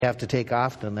have to take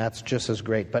off, then that's just as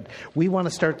great. But we want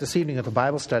to start this evening with a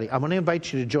Bible study. I'm going to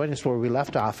invite you to join us where we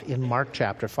left off in Mark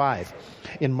chapter 5.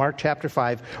 In Mark chapter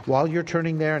 5, while you're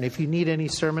turning there, and if you need any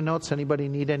sermon notes, anybody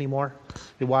need any more?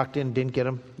 You walked in, didn't get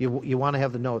them? You want to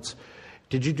have the notes.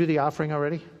 Did you do the offering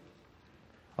already?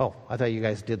 Oh, I thought you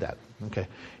guys did that. Okay.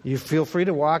 You feel free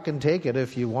to walk and take it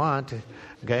if you want.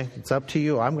 Okay. It's up to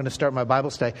you. I'm going to start my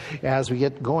Bible study as we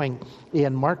get going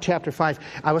in Mark chapter 5.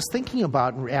 I was thinking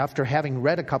about, after having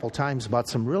read a couple times, about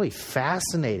some really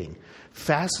fascinating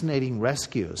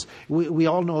rescues. We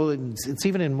all know, it's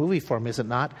even in movie form, is it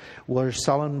not? Where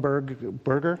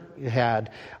Sullenberger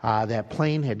had, that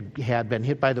plane had been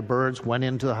hit by the birds, went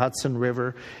into the Hudson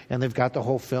River, and they've got the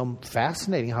whole film.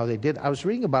 Fascinating how they did. I was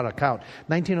reading about an account,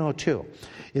 1902.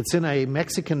 It's in a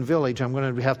Mexican village. I'm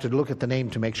going to have to look at the name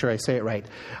to make sure I say it right.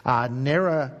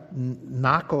 Nacozari,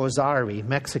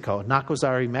 Mexico.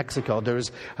 There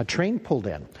was a train pulled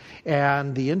in,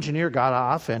 and the engineer got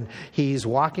off, and he's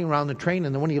walking around the train,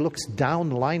 and then when he looks down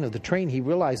the line of the train, he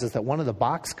realizes that one of the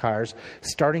boxcars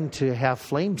starting to have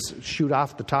flames shoot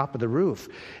off the top of the roof.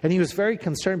 And he was very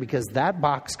concerned because that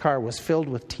boxcar was filled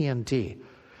with TNT.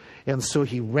 And so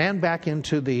he ran back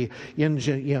into the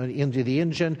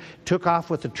engine, took off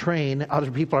with the train.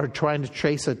 Other people are trying to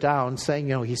trace it down, saying,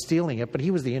 he's stealing it, but he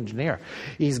was the engineer.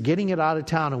 He's getting it out of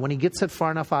town, and when he gets it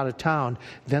far enough out of town,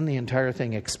 then the entire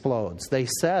thing explodes. They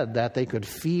said that they could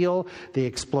feel the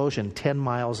explosion 10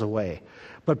 miles away.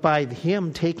 But by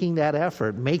him taking that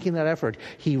effort, making that effort,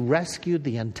 he rescued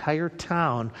the entire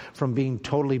town from being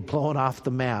totally blown off the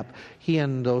map. He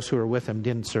and those who were with him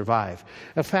didn't survive.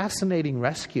 A fascinating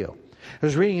rescue. I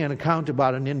was reading an account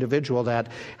about an individual that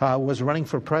was running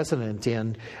for president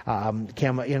in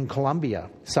Colombia,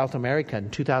 South America, in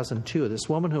 2002. This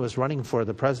woman who was running for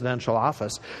the presidential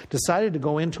office decided to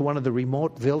go into one of the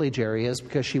remote village areas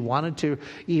because she wanted to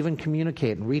even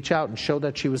communicate and reach out and show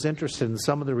that she was interested in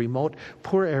some of the remote,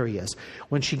 poor areas.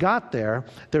 When she got there,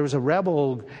 there was a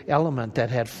rebel element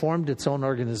that had formed its own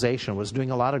organization, was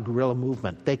doing a lot of guerrilla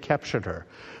movement. They captured her.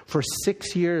 For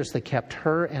 6 years, they kept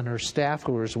her and her staff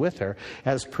who was with her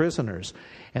as prisoners.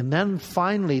 And then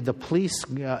finally, the police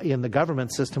in the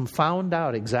government system found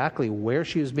out exactly where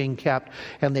she was being kept,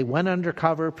 and they went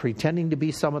undercover, pretending to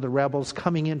be some of the rebels,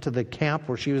 coming into the camp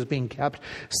where she was being kept,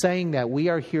 saying that we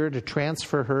are here to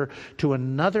transfer her to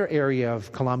another area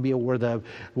of Colombia where the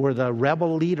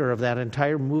rebel leader of that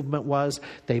entire movement was.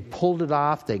 They pulled it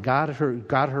off. They got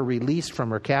her released from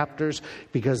her captors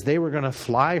because they were going to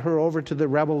fly her over to the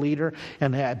rebel leader,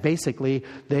 and basically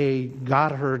they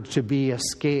got her to be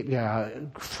escaped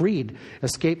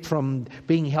from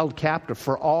being held captive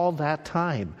for all that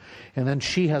time. And then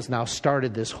she has now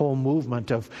started this whole movement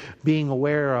of being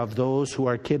aware of those who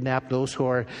are kidnapped, those who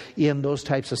are in those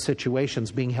types of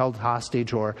situations, being held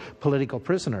hostage or political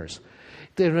prisoners.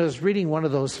 I was reading one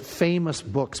of those famous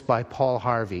books by Paul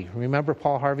Harvey. Remember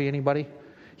Paul Harvey, anybody?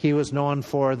 He was known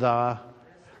for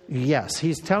Yes,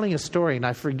 he's telling a story, and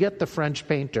I forget the French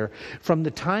painter, from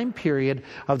the time period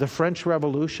of the French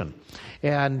Revolution.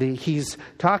 And he's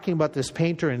talking about this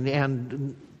painter,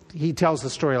 and he tells the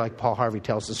story like Paul Harvey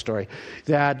tells the story,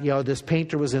 that this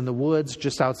painter was in the woods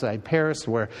just outside Paris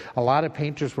where a lot of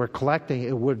painters would collect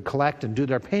and do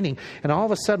their painting. And all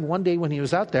of a sudden, one day when he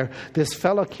was out there, this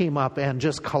fellow came up and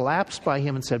just collapsed by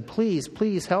him and said, "Please,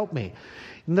 please help me."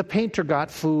 And the painter got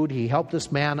food. He helped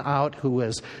this man out who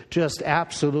was just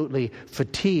absolutely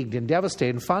fatigued and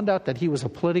devastated, and found out that he was a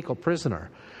political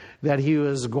prisoner, that he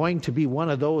was going to be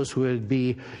one of those who would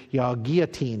be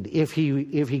guillotined if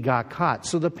he got caught.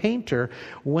 So the painter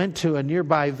went to a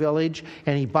nearby village,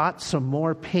 and he bought some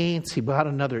more paints. He bought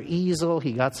another easel.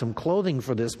 He got some clothing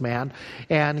for this man,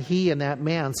 and he and that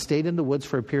man stayed in the woods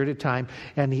for a period of time,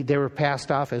 and they were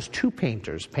passed off as two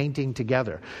painters painting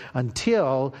together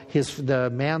until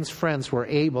the man's friends were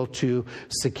able to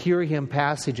secure him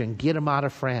passage and get him out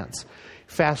of France.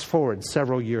 Fast forward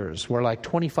several years. We're like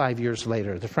 25 years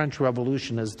later. The French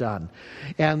Revolution is done.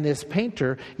 And this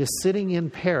painter is sitting in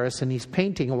Paris, and he's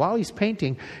painting. And while he's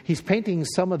painting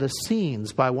some of the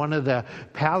scenes by one of the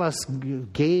palace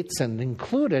gates, and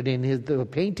included in the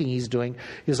painting he's doing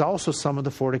is also some of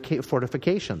the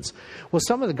fortifications. Well,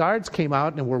 some of the guards came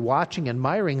out and were watching,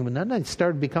 admiring him, and then they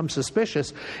started to become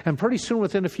suspicious. And pretty soon,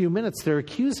 within a few minutes, they're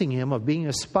accusing him of being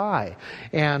a spy.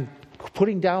 And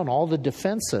putting down all the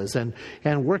defenses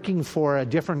and working for a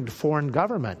different foreign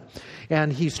government.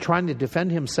 And he's trying to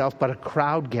defend himself, but a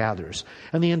crowd gathers.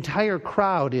 And the entire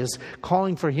crowd is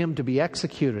calling for him to be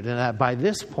executed. And by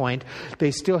this point,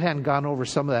 they still hadn't gone over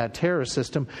some of that terror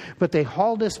system, but they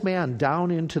hauled this man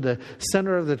down into the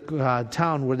center of the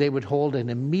town where they would hold an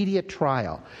immediate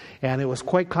trial. And it was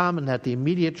quite common that the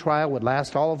immediate trial would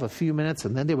last all of a few minutes,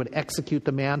 and then they would execute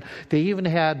the man. They even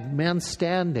had men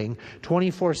standing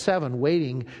 24/7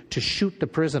 waiting to shoot the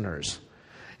prisoners.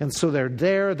 And so they're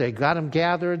there, they got them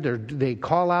gathered, they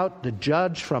call out the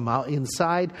judge from out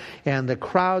inside, and the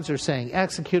crowds are saying,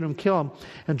 execute him, kill him.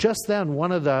 And just then,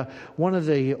 one of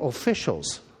the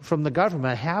officials from the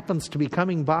government happens to be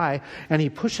coming by, and he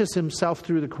pushes himself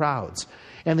through the crowds.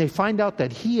 And they find out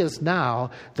that he is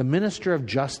now the minister of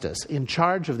justice, in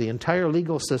charge of the entire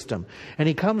legal system. And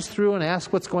he comes through and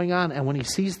asks what's going on. And when he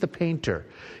sees the painter,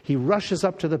 he rushes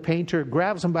up to the painter,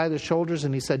 grabs him by the shoulders,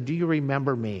 and he said, do you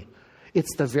remember me?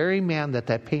 It's the very man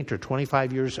that painter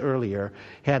 25 years earlier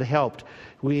had helped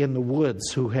in the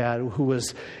woods, who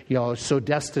was so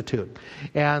destitute.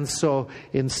 And so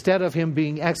instead of him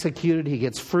being executed, he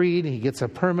gets freed, and he gets a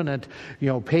permanent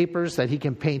papers that he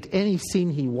can paint any scene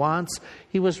he wants.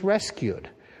 He was rescued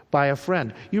by a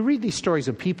friend. You read these stories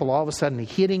of people all of a sudden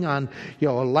hitting on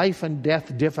life and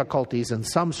death difficulties, and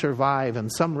some survive and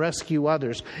some rescue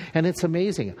others, and it's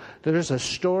amazing. There's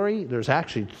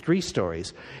actually 3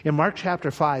 stories in Mark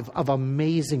chapter 5 of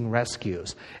amazing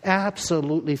rescues.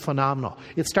 Absolutely phenomenal.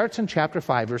 It starts in chapter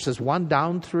 5, verses 1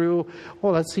 down through,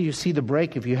 let's see, you see the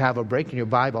break if you have a break in your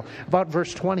Bible, about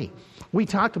verse 20. We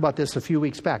talked about this a few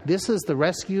weeks back. This is the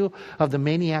rescue of the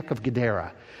maniac of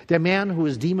Gadara, the man who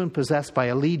is demon-possessed by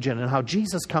a legion, and how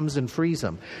Jesus comes and frees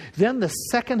him. Then the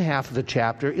second half of the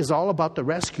chapter is all about the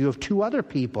rescue of 2 other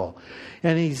people.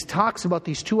 And he talks about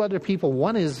these 2 other people.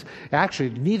 One is,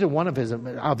 actually, neither one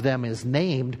of them is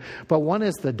named, but one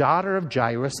is the daughter of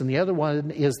Jairus, and the other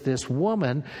one is this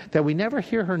woman that we never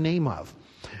hear her name of.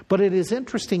 But it is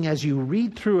interesting as you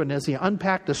read through and as you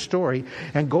unpack the story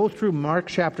and go through Mark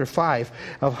chapter 5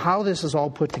 of how this is all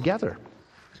put together.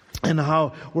 And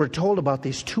how we're told about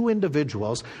these 2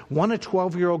 individuals, one a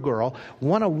 12-year-old girl,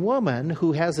 one a woman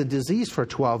who has a disease for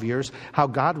 12 years, how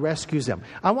God rescues them.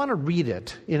 I want to read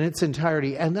it in its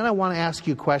entirety, and then I want to ask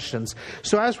you questions.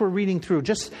 So as we're reading through,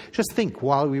 just think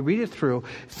while we read it through,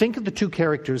 think of the 2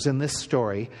 characters in this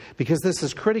story, because this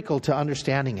is critical to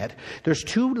understanding it. There's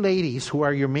 2 ladies who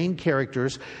are your main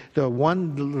characters. The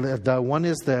one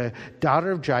is the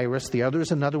daughter of Jairus, the other is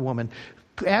another woman.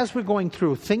 As we're going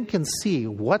through, think and see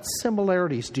what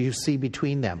similarities do you see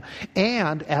between them.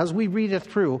 And as we read it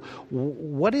through,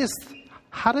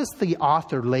 how does the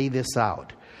author lay this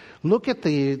out? Look at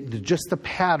just the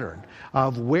pattern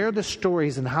of where the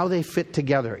stories and how they fit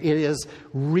together. It is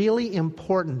really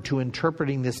important to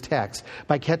interpreting this text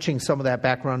by catching some of that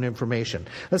background information.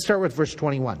 Let's start with verse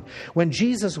 21. When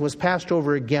Jesus was passed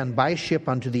over again by ship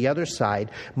unto the other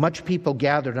side, much people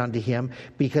gathered unto him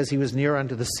because he was near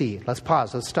unto the sea. Let's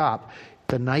pause. Let's stop.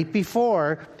 The night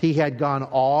before, he had gone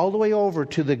all the way over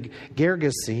to the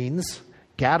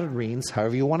Gadarenes,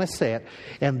 however you want to say it,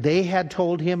 and they had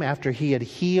told him after he had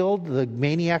healed the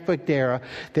maniac of Gadara,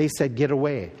 they said, get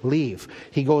away, leave.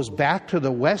 He goes back to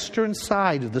the western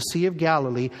side of the Sea of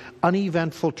Galilee,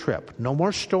 uneventful trip. No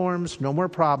more storms, no more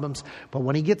problems, but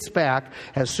when he gets back,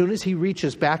 as soon as he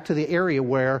reaches back to the area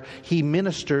where he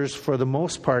ministers for the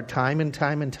most part, time and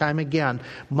time again,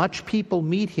 much people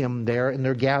meet him there, and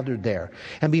they're gathered there.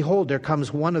 And behold, there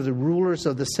comes one of the rulers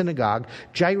of the synagogue,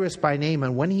 Jairus by name,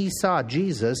 and when he saw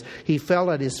Jesus, he fell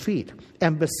at his feet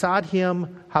and besought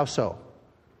him. How so?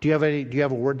 Do you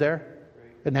have a word there?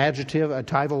 An adjective, a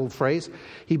title phrase?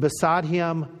 He besought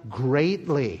him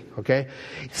greatly, okay?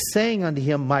 Saying unto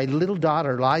him, my little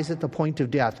daughter lies at the point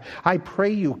of death. I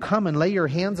pray you, come and lay your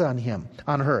hands on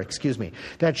her,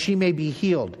 that she may be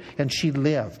healed and she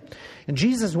live. And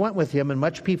Jesus went with him, and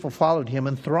much people followed him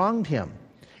and thronged him.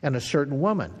 And a certain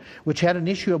woman, which had an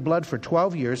issue of blood for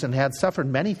 12 years, and had suffered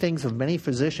many things of many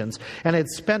physicians, and had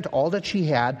spent all that she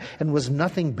had, and was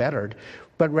nothing bettered,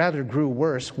 but rather grew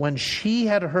worse, when she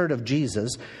had heard of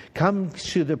Jesus, come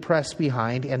to the press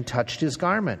behind, and touched his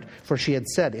garment. For she had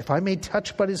said, if I may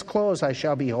touch but his clothes, I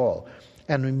shall be whole.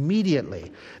 And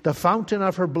immediately the fountain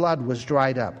of her blood was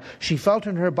dried up. She felt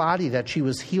in her body that she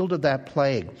was healed of that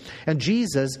plague. And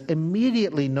Jesus,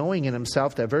 immediately knowing in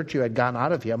himself that virtue had gone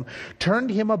out of him,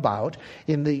 turned him about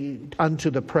unto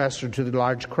the press or to the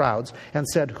large crowds, and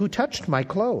said, who touched my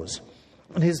clothes?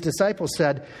 And his disciples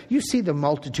said, "You see the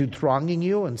multitude thronging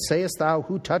you, and sayest thou,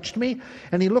 who touched me?"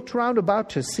 And he looked round about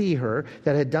to see her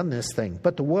that had done this thing.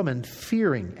 But the woman,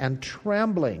 fearing and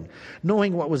trembling,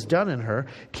 knowing what was done in her,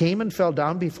 came and fell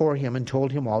down before him and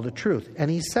told him all the truth. And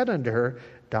he said unto her,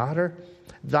 "Daughter,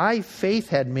 thy faith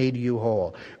had made you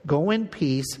whole. Go in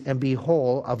peace and be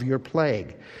whole of your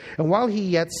plague." And while he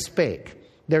yet spake,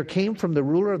 there came from the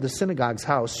ruler of the synagogue's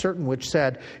house certain which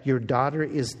said, "Your daughter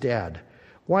is dead.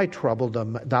 Why trouble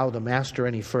thou the master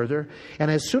any further?" And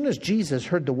as soon as Jesus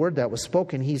heard the word that was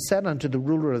spoken, he said unto the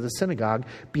ruler of the synagogue,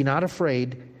 "Be not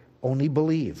afraid, only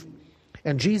believe."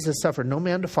 And Jesus suffered no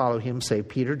man to follow him, save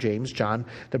Peter, James, John,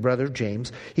 the brother of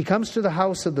James. He comes to the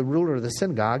house of the ruler of the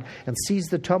synagogue, and sees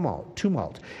the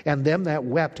tumult, and them that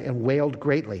wept and wailed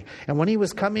greatly. And when he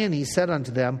was come in, he said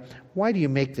unto them, "Why do you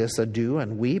make this ado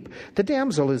and weep? The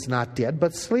damsel is not dead,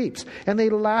 but sleeps." And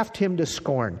they laughed him to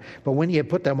scorn. But when he had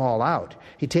put them all out,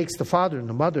 he takes the father and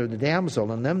the mother of the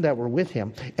damsel, and them that were with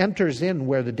him, enters in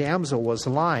where the damsel was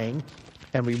lying.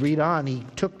 And we read on, he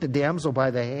took the damsel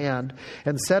by the hand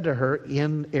and said to her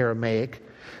in Aramaic,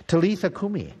 "Talitha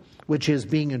cumi," which is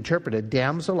being interpreted,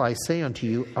 "Damsel, I say unto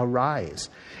you, arise."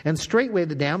 And straightway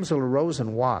the damsel arose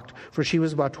and walked, for she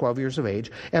was about 12 years of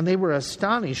age. And they were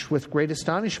astonished with great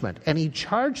astonishment. And he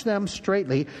charged them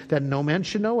straitly that no man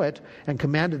should know it, and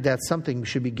commanded that something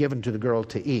should be given to the girl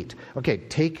to eat. Okay,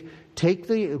 take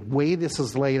the way this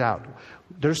is laid out.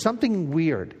 There's something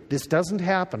weird. This doesn't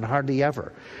happen hardly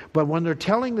ever. But when they're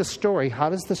telling the story, how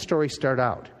does the story start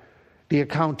out? The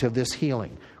account of this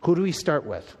healing. Who do we start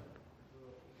with?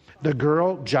 The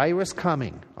girl, Jairus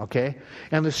coming, okay?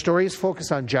 And the story is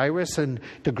focused on Jairus and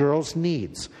the girl's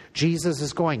needs. Jesus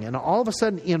is going. And all of a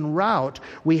sudden, en route,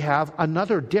 we have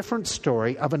another different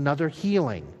story of another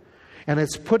healing. And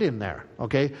it's put in there,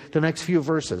 okay? The next few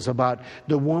verses about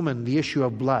the woman, the issue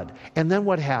of blood. And then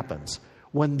what happens?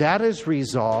 When that is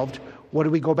resolved, what do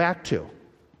we go back to?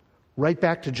 Right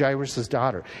back to Jairus'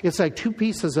 daughter. It's like two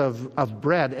pieces of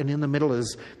bread, and in the middle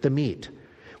is the meat.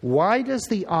 Why does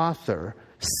the author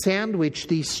sandwich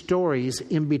these stories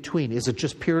in between? Is it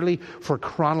just purely for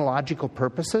chronological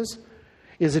purposes?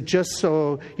 Is it just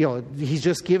so, he's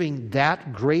just giving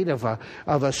that great of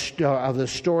the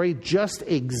story, just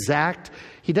exact?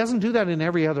 He doesn't do that in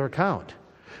every other account.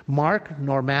 Mark,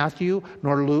 nor Matthew,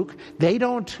 nor Luke, they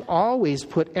don't always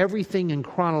put everything in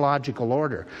chronological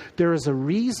order. There is a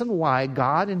reason why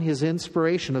God, in his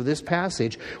inspiration of this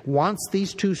passage, wants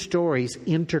these two stories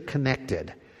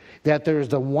interconnected. That there's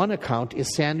the one account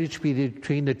is sandwiched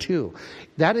between the two.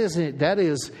 That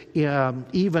is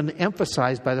even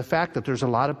emphasized by the fact that there's a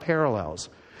lot of parallels.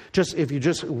 If you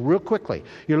real quickly,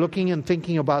 you're looking and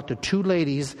thinking about the two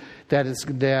ladies that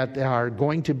are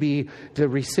going to be the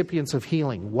recipients of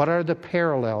healing. What are the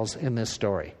parallels in this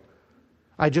story?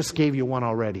 I just gave you one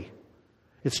already.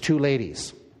 It's two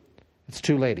ladies.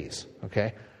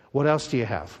 Okay? What else do you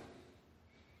have?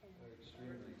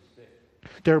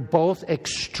 They're both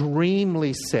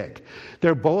extremely sick.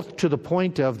 They're both to the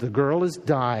point of the girl is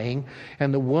dying,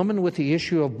 and the woman with the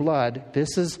issue of blood,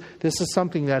 this is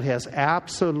something that has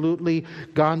absolutely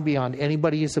gone beyond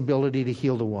anybody's ability to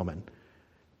heal the woman.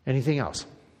 Anything else?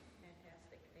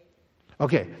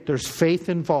 Okay, there's faith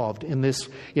involved in this,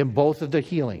 in both of the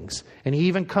healings. And he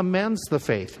even commends the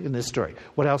faith in this story.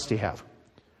 What else do you have?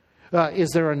 Is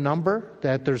there a number,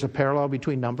 that there's a parallel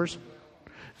between numbers?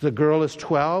 The girl is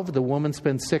 12. The woman's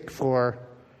been sick for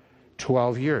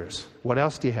 12 years. What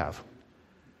else do you have?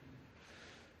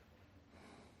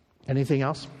 Anything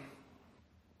else?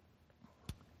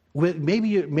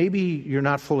 Maybe you're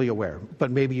not fully aware, but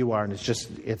maybe you are, and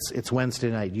it's Wednesday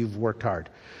night. You've worked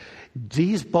hard.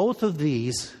 Both of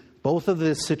these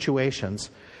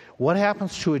situations, what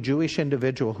happens to a Jewish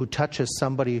individual who touches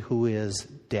somebody who is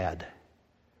dead?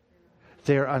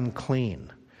 They're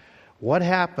unclean. What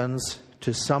happens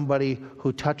to somebody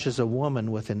who touches a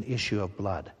woman with an issue of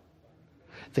blood?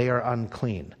 They are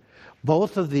unclean.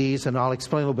 Both of these, and I'll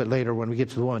explain a little bit later when we get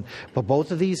to the woman, but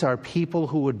both of these are people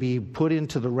who would be put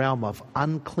into the realm of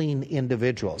unclean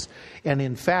individuals. And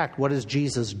in fact, what does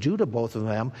Jesus do to both of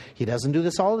them? He doesn't do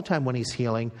this all the time when he's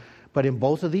healing, but in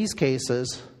both of these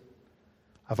cases,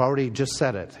 I've already just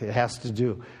said it. It has to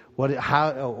do,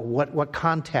 what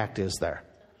contact is there?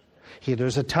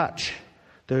 There's a touch.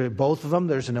 Both of them,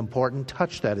 there's an important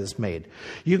touch that is made.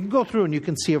 You can go through and you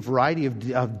can see a variety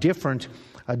of different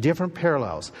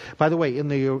parallels. By the way, in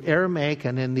the Aramaic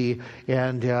and in the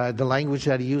language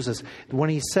that he uses, when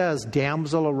he says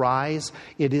 "damsel arise,"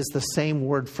 it is the same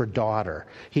word for daughter.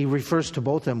 He refers to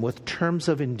both of them with terms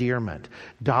of endearment.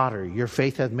 Daughter, your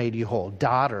faith hath made you whole.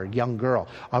 Daughter, young girl,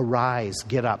 arise,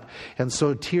 get up. And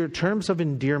so terms of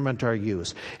endearment are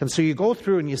used. And so you go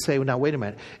through and you say, well, now wait a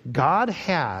minute. God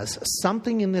has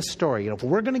something in this story. If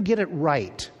we're going to get it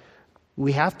right,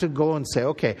 we have to go and say,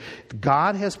 okay,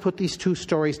 God has put these two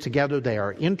stories together. They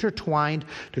are intertwined.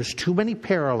 There's too many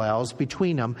parallels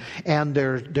between them, and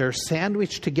they're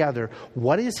sandwiched together.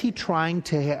 What is he trying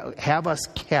to have us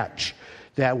catch?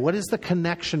 What is the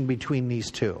connection between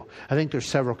these two? I think there's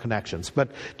several connections,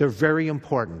 but they're very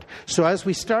important. So as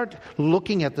we start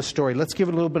looking at the story, let's give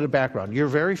it a little bit of background. You're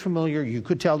very familiar. You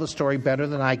could tell the story better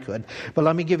than I could, but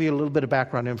let me give you a little bit of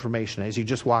background information as you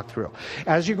just walk through.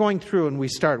 As you're going through and we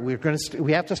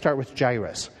have to start with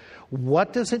Jairus.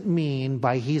 What does it mean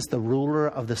by he's the ruler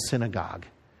of the synagogue?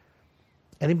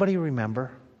 Anybody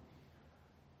remember?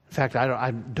 In fact,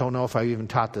 I don't know if I even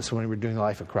taught this when we were doing the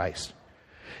life of Christ.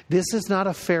 This is not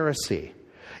a Pharisee.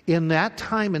 In that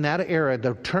time, in that era,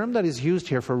 the term that is used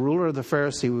here for ruler of the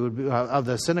Pharisee of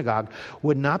the synagogue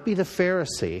would not be the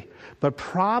Pharisee, but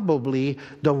probably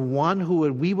the one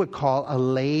who we would call a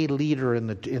lay leader in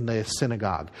the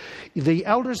synagogue. The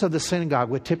elders of the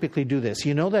synagogue would typically do this.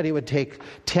 You know that it would take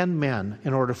 10 men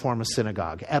in order to form a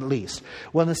synagogue, at least.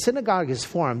 When the synagogue is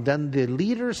formed, then the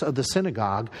leaders of the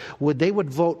synagogue would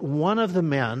vote one of the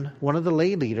men, one of the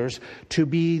lay leaders, to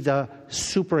be the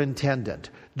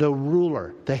superintendent, the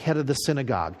ruler, the head of the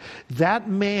synagogue. That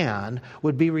man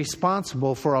would be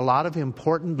responsible for a lot of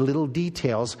important little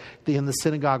details in the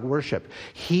synagogue worship.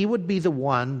 He would be the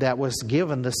one that was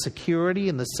given the security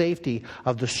and the safety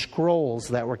of the scrolls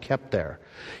that were kept there.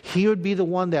 He would be the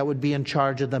one that would be in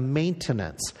charge of the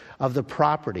maintenance of the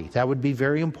property. That would be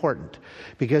very important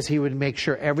because he would make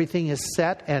sure everything is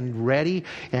set and ready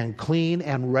and clean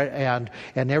and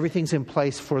everything's in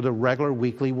place for the regular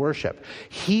weekly worship.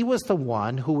 He was the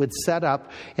one who would set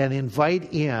up and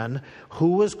invite in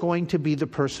who was going to be the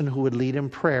person who would lead in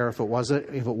prayer, if it was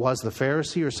the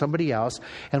Pharisee or somebody else,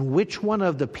 and which one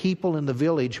of the people in the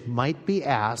village might be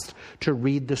asked to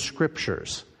read the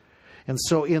scriptures. And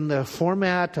so in the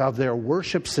format of their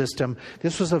worship system,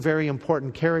 this was a very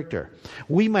important character.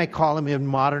 We might call him in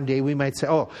modern day, we might say,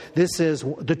 oh, this is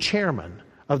the chairman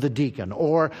of the deacon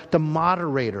or the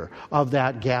moderator of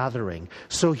that gathering.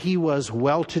 So he was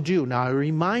well-to-do. Now I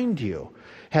remind you,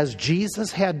 has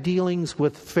Jesus had dealings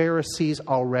with Pharisees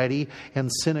already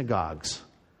and synagogues?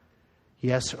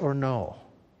 Yes or no?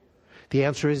 The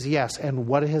answer is yes. And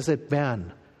what has it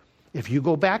been? If you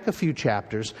go back a few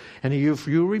chapters, and if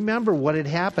you remember what had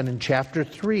happened in chapter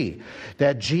 3,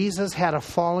 that Jesus had a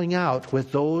falling out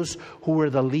with those who were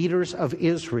the leaders of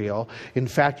Israel. In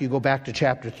fact, you go back to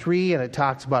chapter 3, and it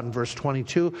talks about in verse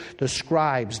 22, the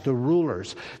scribes, the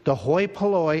rulers, the hoi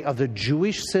polloi of the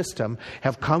Jewish system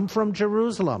have come from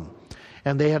Jerusalem.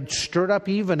 And they had stirred up,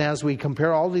 even as we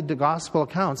compare all the gospel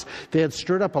accounts, they had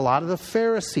stirred up a lot of the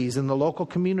Pharisees in the local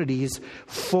communities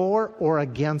for or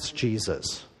against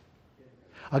Jesus.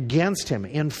 Against him.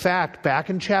 In fact, back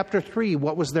in chapter 3,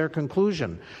 what was their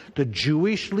conclusion? The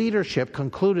Jewish leadership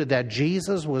concluded that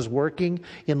Jesus was working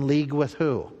in league with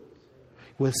who?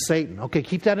 With Satan. Okay,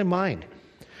 keep that in mind.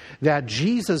 That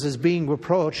Jesus is being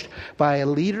reproached by a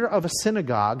leader of a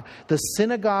synagogue. The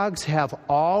synagogues have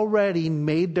already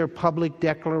made their public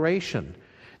declaration.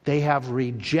 They have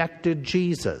rejected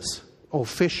Jesus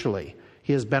officially.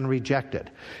 He has been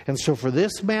rejected. And so for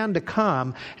this man to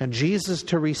come and Jesus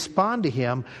to respond to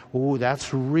him,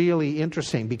 that's really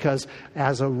interesting, because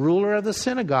as a ruler of the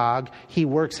synagogue, he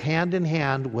works hand in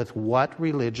hand with what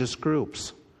religious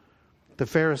groups? The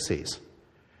Pharisees.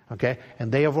 Okay?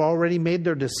 And they have already made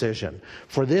their decision.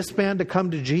 For this man to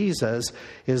come to Jesus,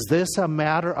 is this a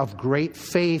matter of great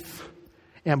faith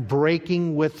and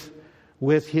breaking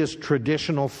with his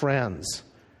traditional friends?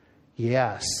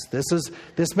 Yes,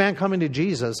 this man coming to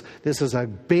Jesus, this is a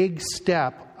big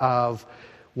step of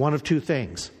one of two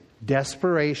things: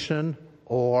 desperation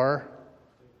or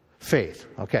faith.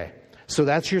 Okay, so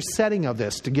that's your setting of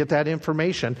this. To get that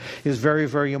information is very,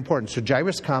 very important. So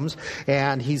Jairus comes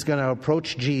and he's going to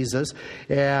approach Jesus,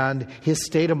 and his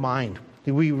state of mind.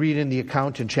 We read in the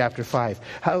account in chapter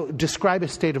 5. Describe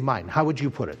his state of mind. How would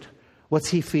you put it? What's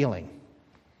he feeling?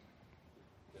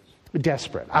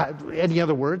 Desperate. Any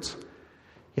other words?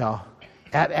 You know,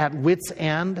 at wit's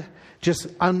end.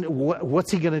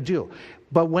 What's he going to do?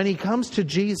 But when he comes to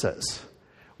Jesus,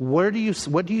 what do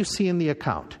you see in the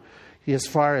account? as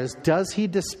far as does he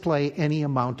display any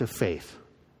amount of faith?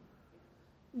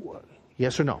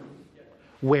 Yes or no?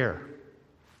 Where?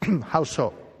 How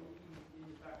so?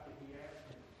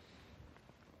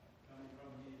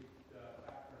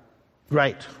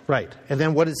 Right. And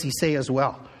then what does he say as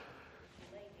well?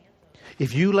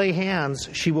 If you lay hands,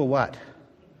 she will what?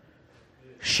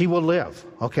 She will live.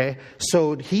 Okay?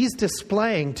 So he's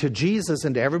displaying to Jesus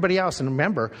and to everybody else. And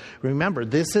remember,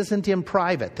 this isn't in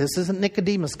private. This isn't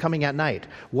Nicodemus coming at night.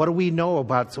 What do we know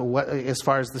about what as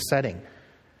far as the setting?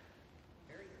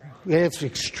 It's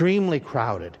extremely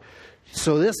crowded.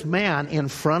 So this man in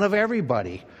front of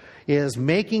everybody is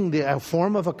making a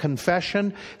form of a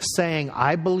confession saying,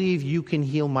 I believe you can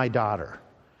heal my daughter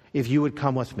if you would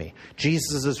come with me.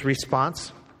 Jesus'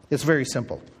 response, it's very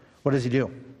simple. What does he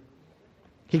do?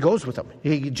 He goes with them.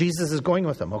 Jesus is going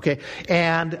with them, okay?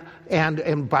 And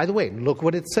by the way, look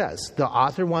what it says. The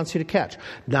author wants you to catch.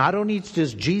 Not only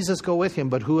does Jesus go with him,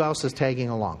 but who else is tagging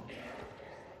along?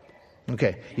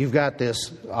 Okay, you've got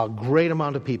this great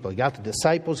amount of people. You got the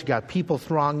disciples, you got people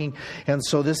thronging, and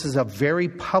so this is a very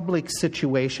public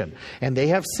situation. And they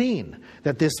have seen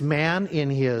that this man, in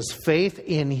his faith,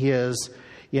 in his.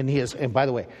 And by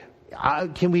the way,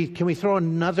 can we throw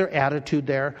another attitude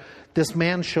there? This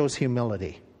man shows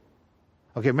humility.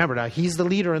 Okay, remember now, he's the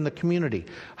leader in the community.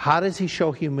 How does he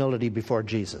show humility before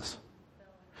Jesus?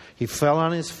 He fell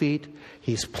on his feet.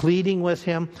 He's pleading with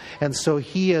him. And so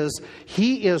he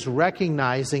is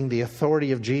recognizing the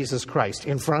authority of Jesus Christ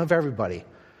in front of everybody.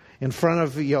 In front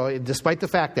of, despite the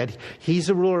fact that he's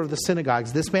the ruler of the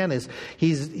synagogues, this man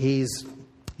he's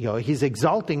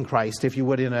exalting Christ, if you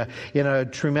would, in a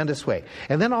tremendous way.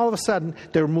 And then all of a sudden,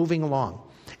 they're moving along.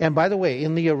 And by the way,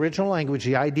 in the original language,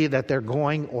 the idea that they're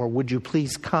going, or would you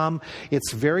please come,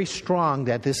 it's very strong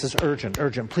that this is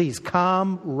urgent. Please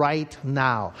come right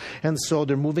now. And so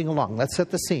they're moving along. Let's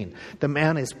set the scene. The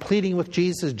man is pleading with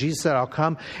Jesus. Jesus said, I'll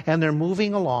come. And they're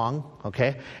moving along,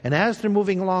 okay? And as they're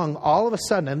moving along, all of a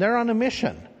sudden, and they're on a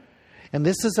mission. And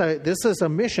this is a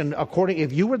mission according,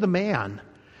 if you were the man,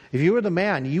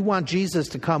 you want Jesus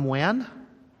to come when?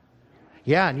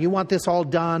 Yeah, and you want this all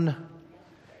done.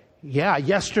 Yeah,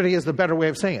 yesterday is the better way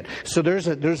of saying it. So there's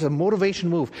a motivation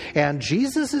move. And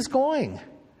Jesus is going.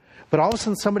 But all of a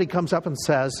sudden somebody comes up and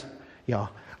says,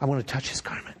 I want to touch his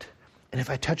garment. And if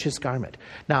I touch his garment.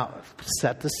 Now,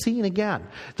 set the scene again.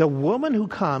 The woman who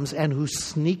comes and who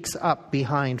sneaks up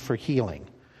behind for healing.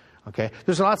 Okay?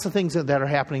 There's lots of things that are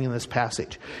happening in this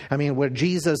passage. I mean, where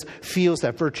Jesus feels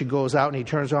that virtue goes out and he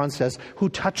turns around and says, who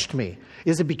touched me?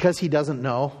 Is it because he doesn't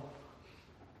know?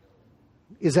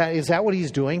 Is that what he's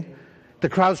doing? The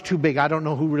crowd's too big. I don't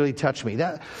know who really touched me.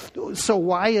 So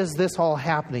why is this all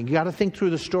happening? You got to think through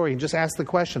the story and just ask the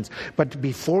questions. But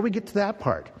before we get to that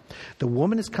part, the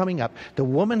woman is coming up. The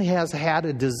woman has had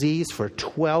a disease for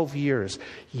 12 years.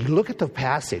 You look at the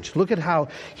passage. Look at how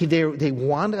they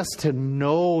want us to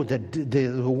know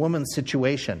the woman's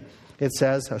situation. It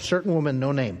says, a certain woman,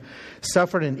 no name,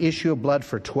 suffered an issue of blood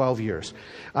for 12 years.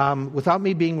 Without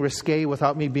me being risque,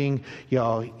 without me being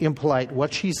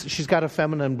impolite, she's got a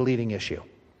feminine bleeding issue.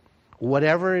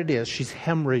 Whatever it is, she's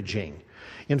hemorrhaging.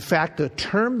 In fact, the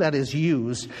term that is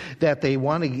used that they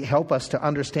want to help us to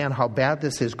understand how bad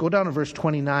this is, go down to verse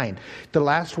 29. The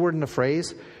last word in the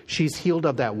phrase, she's healed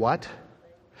of that what?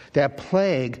 That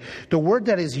plague. The word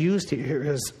that is used here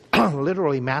is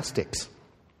literally mastix.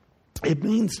 It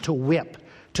means to whip,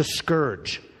 to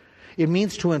scourge. It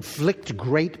means to inflict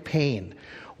great pain.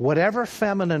 Whatever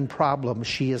feminine problem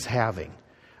she is having,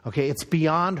 okay, it's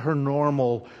beyond her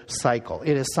normal cycle.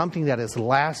 It is something that is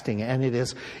lasting, and it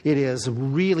is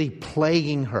really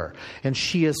plaguing her. And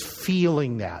she is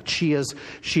feeling that. She is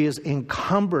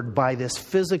encumbered by this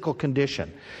physical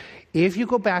condition. If you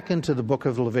go back into the book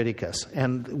of Leviticus,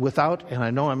 and I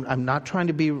know I'm not trying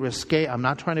to be risque, I'm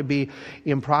not trying to be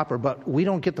improper, but we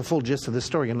don't get the full gist of the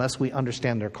story unless we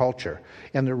understand their culture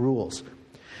and their rules.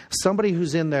 Somebody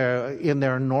who's in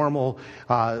their normal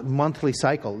monthly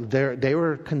cycle, they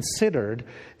were considered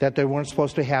that they weren't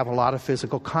supposed to have a lot of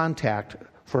physical contact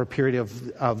for a period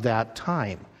of that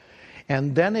time.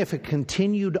 And then if it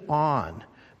continued on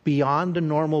beyond the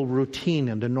normal routine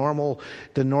and the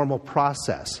normal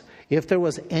process, if there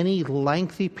was any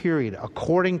lengthy period,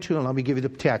 according to, and let me give you the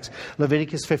text,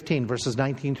 Leviticus 15, verses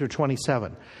 19 through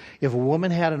 27. If a woman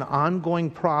had an ongoing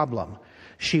problem,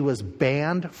 she was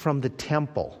banned from the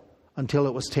temple until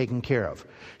it was taken care of.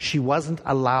 She wasn't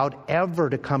allowed ever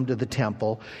to come to the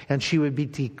temple, and she would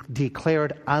be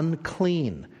declared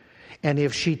unclean. And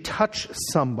if she touched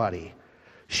somebody,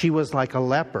 she was like a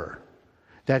leper,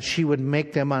 that she would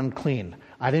make them unclean.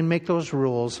 I didn't make those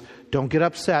rules. Don't get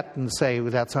upset and say,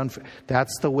 well, that's unfair.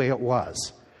 That's the way it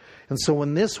was. And so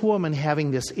when this woman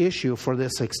having this issue for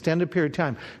this extended period of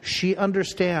time, she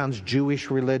understands Jewish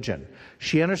religion.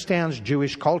 She understands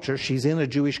Jewish culture. She's in a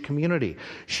Jewish community.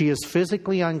 She is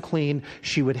physically unclean.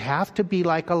 She would have to be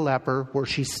like a leper where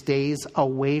she stays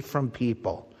away from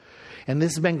people. And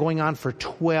this has been going on for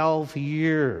 12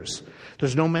 years.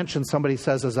 There's no mention, somebody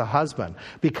says, as a husband,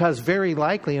 because very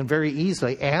likely and very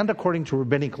easily, and according to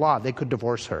rabbinic law, they could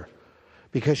divorce her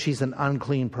because she's an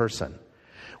unclean person.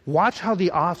 Watch how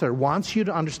the author wants you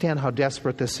to understand how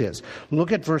desperate this is.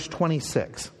 Look at verse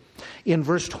 26. In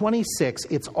verse 26,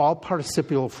 it's all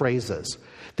participial phrases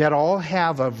that all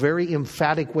have a very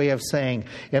emphatic way of saying,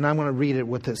 and I'm going to read it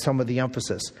with some of the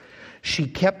emphasis. She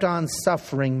kept on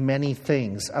suffering many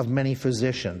things of many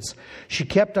physicians. She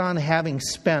kept on having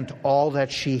spent all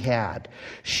that she had.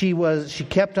 She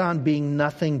kept on being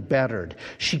nothing bettered.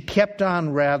 She kept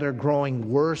on rather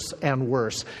growing worse and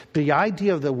worse. The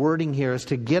idea of the wording here is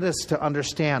to get us to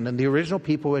understand, and the original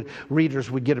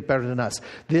readers would get it better than us.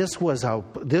 This was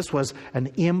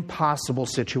an impossible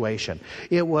situation.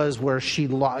 It was where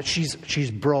she's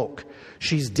broke.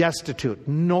 She's destitute.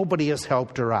 Nobody has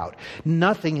helped her out.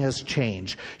 Nothing has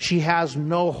changed. She has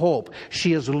no hope.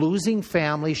 She is losing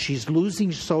family. She's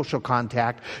losing social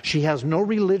contact. She has no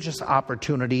religious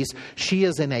opportunities. She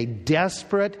is in a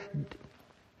desperate...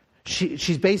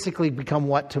 She's basically become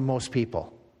what to most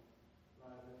people?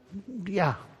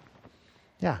 Yeah.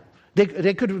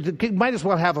 They might as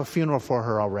well have a funeral for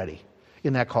her already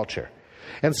in that culture.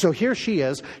 And so here she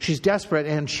is. She's desperate,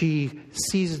 and she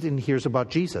sees and hears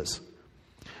about Jesus.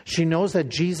 She knows that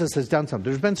Jesus has done something.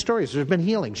 There's been stories. There's been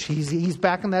healings. He's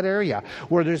back in that area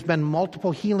where there's been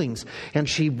multiple healings. And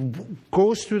she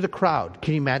goes through the crowd.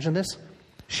 Can you imagine this?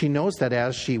 She knows that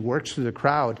as she works through the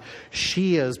crowd,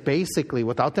 she is basically,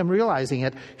 without them realizing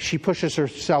it, she pushes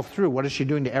herself through. What is she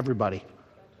doing to everybody?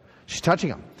 She's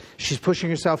touching him. She's pushing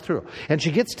herself through. And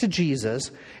she gets to Jesus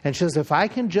and she says, if I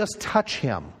can just touch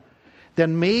him,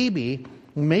 then maybe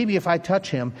if I touch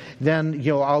him, then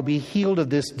I'll be healed of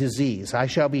this disease. I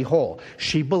shall be whole.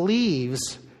 She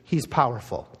believes he's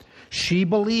powerful. She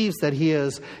believes that he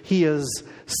is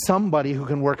somebody who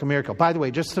can work a miracle. By the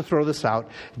way, just to throw this out,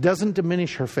 it doesn't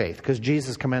diminish her faith because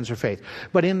Jesus commends her faith.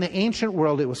 But in the ancient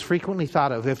world, it was frequently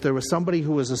thought of if there was somebody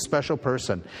who was a special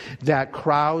person, that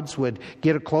crowds would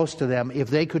get close to them if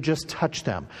they could just touch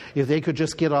them, if they could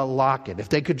just get a locket, if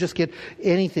they could just get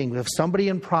anything, if somebody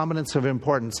in prominence of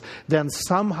importance, then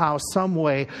somehow, some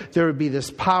way, there would be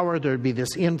this power, there would be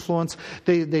this influence.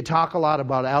 They talk a lot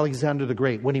about Alexander the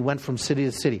Great when he went from city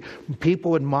to city.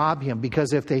 People would mob him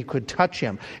because if they could touch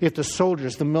him, if the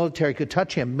soldiers, the military could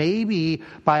touch him, maybe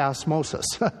by osmosis,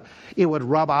 it would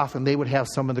rub off and they would have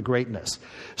some of the greatness.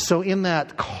 So in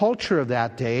that culture of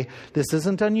that day, this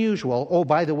isn't unusual. Oh,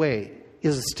 by the way,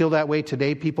 is it still that way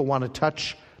today? People want to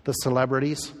touch the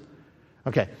celebrities?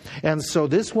 Okay. And so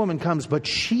this woman comes, but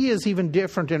she is even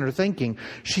different in her thinking.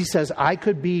 She says, I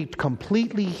could be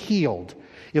completely healed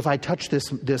if I touch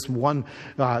this one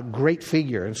great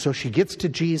figure. And so she gets to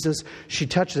Jesus, she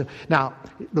touches him. Now,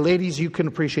 ladies, you can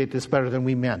appreciate this better than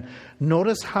we men.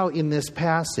 Notice how in this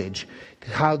passage,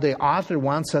 how the author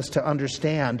wants us to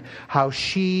understand how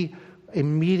she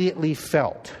immediately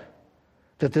felt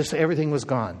that everything was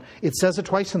gone. It says it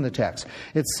twice in the text.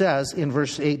 It says in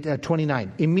verse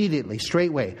 29, immediately,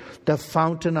 straightway, the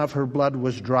fountain of her blood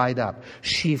was dried up.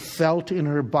 She felt in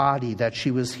her body that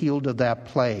she was healed of that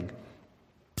plague.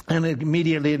 And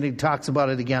immediately it talks about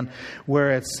it again,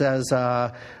 where it says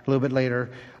a little bit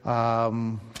later, I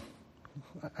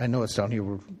know it's down here,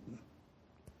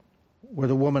 where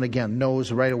the woman again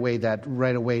knows right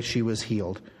away she was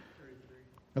healed.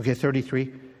 Okay,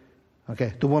 33.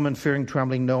 Okay, the woman fearing,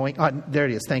 trembling, knowing, there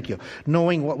it is, thank you.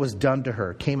 Knowing what was done to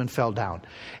her, came and fell down.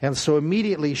 And so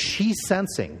immediately she's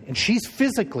sensing, and she's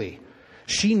physically,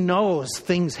 she knows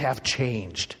things have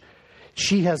changed.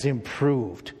 She has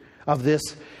improved of this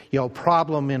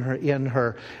problem in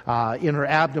her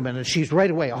abdomen, and she's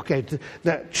right away, okay,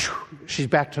 she's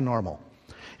back to normal.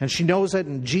 And she knows it,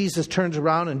 and Jesus turns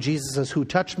around and Jesus says, who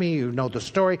touched me? You know the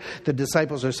story. The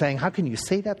disciples are saying, how can you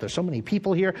say that? There's so many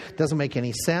people here. It doesn't make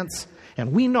any sense.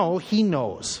 And we know he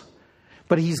knows.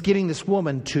 But he's getting this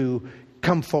woman to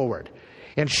come forward.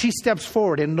 And she steps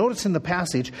forward. And notice in the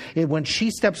passage, when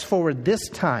she steps forward this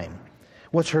time,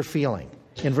 what's her feeling?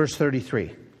 In verse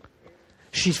 33.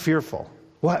 She's fearful.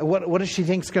 What does she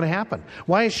think is going to happen?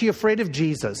 Why is she afraid of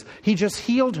Jesus? He just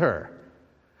healed her.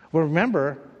 Well,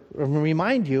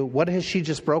 remind you, what has she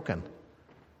just broken?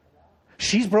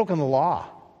 She's broken the law.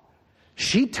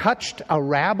 She touched a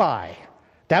rabbi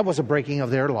That was a breaking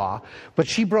of their law. But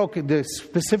she broke the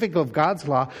specific of God's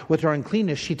law with her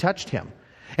uncleanness. She touched him.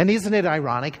 And isn't it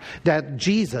ironic that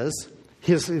Jesus,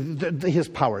 his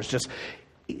powers, just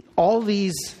all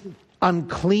these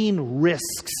unclean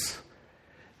risks,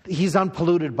 he's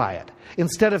unpolluted by it.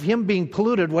 Instead of him being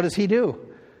polluted, what does he do?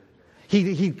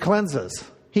 He cleanses.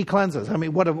 He cleanses. I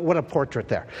mean, what a portrait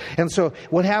there. And so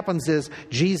what happens is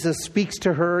Jesus speaks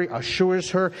to her, assures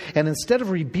her, and instead of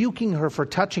rebuking her for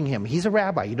touching him, he's a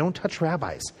rabbi. You don't touch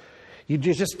rabbis. You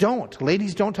just don't.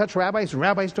 Ladies don't touch rabbis.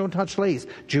 Rabbis don't touch ladies.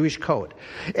 Jewish code.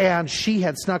 And she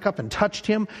had snuck up and touched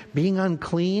him, being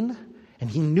unclean, and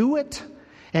he knew it.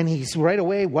 And he's right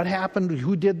away, what happened?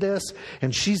 Who did this?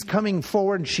 And she's coming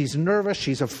forward, and she's nervous.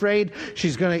 She's afraid.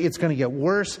 It's going to get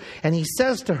worse. And he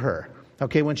says to her,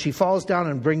 okay, when she falls down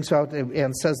and brings out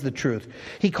and says the truth,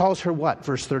 he calls her what?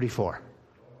 Verse 34.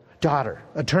 Daughter,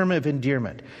 a term of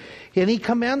endearment. And he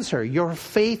commends her. Your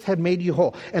faith had made you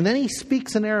whole. And then he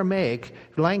speaks in Aramaic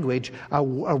language a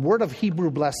word of Hebrew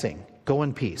blessing. Go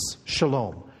in peace.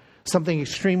 Shalom. Something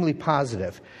extremely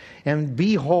positive. And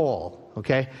be whole.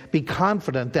 Okay? Be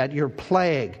confident that your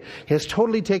plague has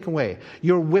totally taken away.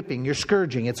 Your whipping, your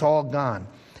scourging, it's all gone.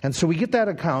 And so we get that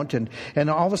account and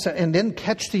all of a sudden, and then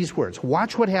catch these words.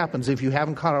 Watch what happens if you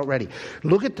haven't caught already.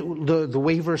 Look at the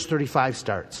way verse 35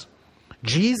 starts.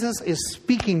 Jesus is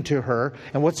speaking to her,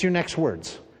 and what's your next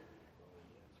words?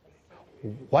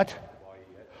 What?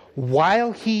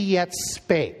 While he yet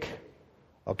spake.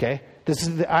 Okay?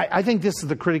 I think this is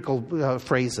the critical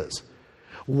phrases.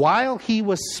 While he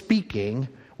was speaking,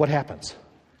 what happens?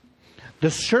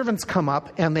 The servants come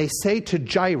up and they say to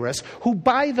Jairus, who,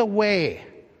 by the way,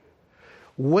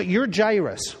 you're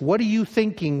Jairus. What are you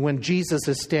thinking when Jesus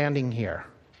is standing here?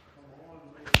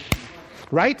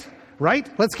 Right? Right?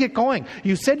 Let's get going.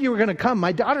 You said you were going to come.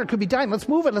 My daughter could be dying. Let's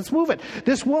move it. Let's move it.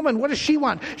 This woman, what does she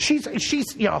want? She's she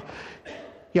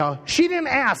didn't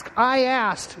ask. I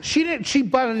asked. She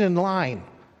butted in line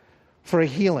for a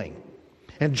healing.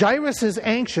 And Jairus is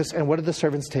anxious. And what did the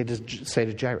servants say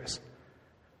to Jairus?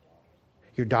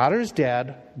 Your daughter is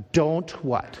dead. Don't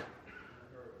what?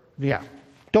 Yeah.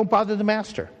 Don't bother the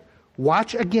master.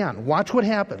 Watch again. Watch what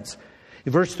happens.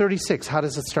 In verse 36, how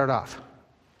does it start off?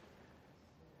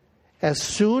 As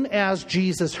soon as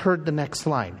Jesus heard the next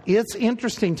line. It's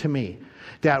interesting to me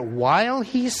that while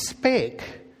he spake,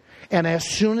 and as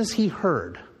soon as he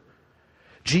heard,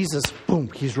 Jesus, boom,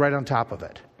 he's right on top of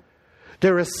it.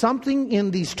 There is something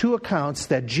in these two accounts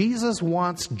that Jesus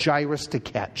wants Jairus to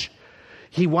catch.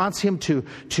 He wants him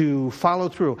to follow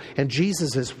through. And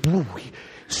Jesus is, woo,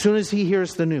 as soon as he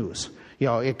hears the news,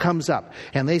 it comes up.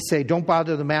 And they say, don't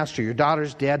bother the master. Your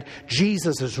daughter's dead.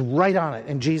 Jesus is right on it.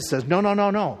 And Jesus says, no.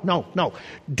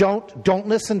 Don't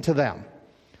listen to them.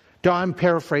 I'm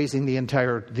paraphrasing the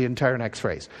entire next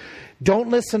phrase. Don't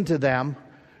listen to them.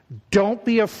 Don't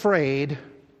be afraid.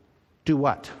 Do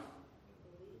what?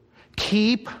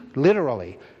 Keep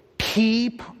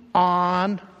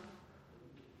on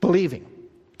believing.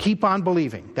 Keep on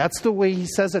believing. That's the way he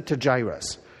says it to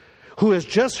Jairus, who has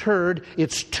just heard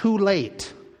it's too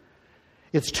late.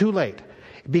 It's too late.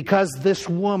 Because this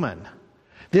woman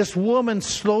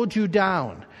slowed you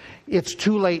down. It's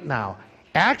too late now.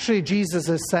 Actually, Jesus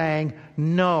is saying,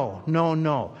 no.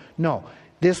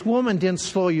 This woman didn't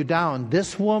slow you down.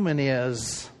 This woman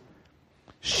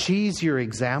she's your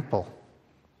example.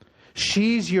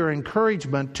 She's your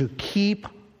encouragement to keep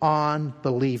on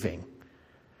believing.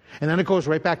 And then it goes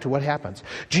right back to what happens.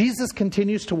 Jesus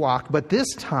continues to walk, but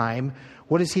this time,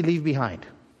 what does he leave behind?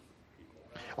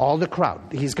 All the crowd.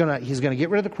 He's gonna get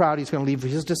rid of the crowd. He's going to leave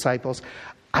his disciples.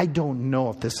 I don't know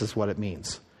if this is what it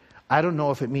means. I don't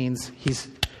know if it means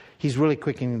he's really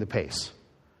quickening the pace.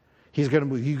 He's going to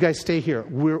move. You guys stay here.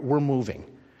 We're moving.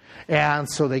 And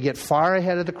so they get far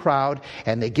ahead of the crowd,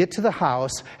 and they get to the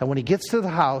house. And when he gets to the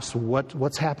house,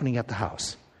 what's happening at the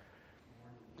house?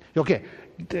 Okay,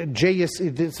 Jay,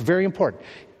 it's very important.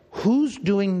 Who's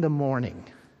doing the mourning?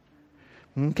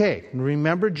 Okay,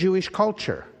 remember Jewish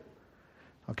culture.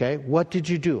 Okay, what did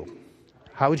you do?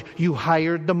 You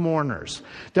hired the mourners.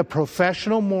 The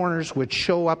professional mourners would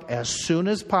show up as soon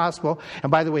as possible.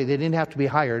 And by the way, they didn't have to be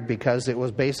hired because it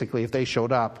was basically if they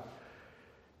showed up,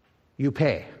 you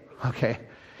pay. Okay.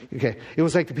 It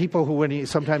was like the people who,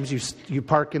 sometimes you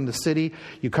park in the city,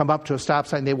 you come up to a stop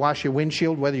sign, they wash your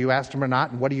windshield, whether you asked them or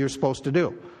not, and what are you supposed to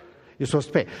do? You're supposed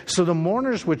to pay. So the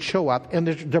mourners would show up, and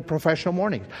they're professional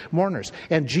mourners.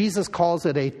 And Jesus calls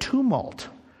it a tumult.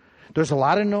 There's a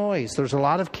lot of noise. There's a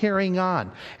lot of carrying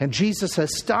on. And Jesus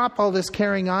says, stop all this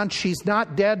carrying on. She's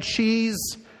not dead. She's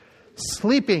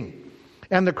sleeping.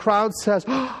 And the crowd says,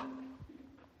 oh,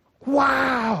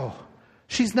 wow,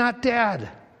 she's not dead.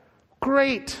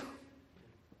 Great.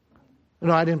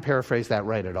 No, I didn't paraphrase that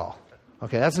right at all.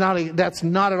 Okay, that's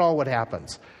not at all what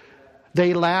happens.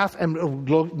 They laugh and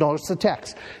notice the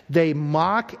text. They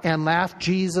mock and laugh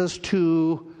Jesus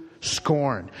to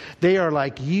scorn. They are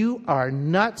like, you are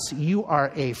nuts. You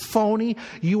are a phony.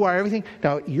 You are everything.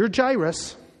 Now, you're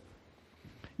Jairus.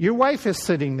 Your wife is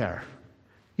sitting there.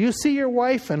 You see your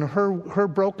wife and her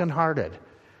brokenhearted.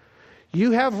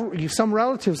 You have some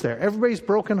relatives there. Everybody's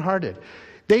brokenhearted.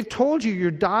 They've told you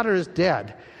your daughter is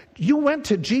dead. You went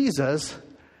to Jesus,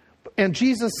 and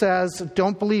Jesus says,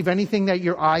 don't believe anything that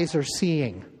your eyes are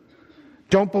seeing.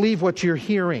 Don't believe what you're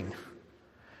hearing.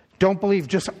 Don't believe,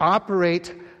 just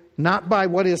operate not by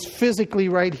what is physically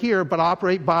right here, but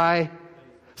operate by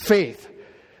faith.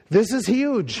 This is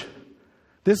huge.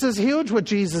 This is huge what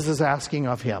Jesus is asking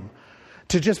of him.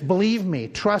 To just believe me,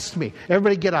 trust me.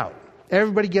 Everybody get out.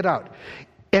 Everybody get out.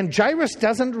 And Jairus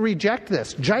doesn't reject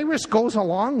this. Jairus goes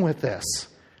along with this.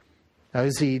 Now,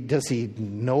 does he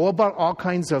know about all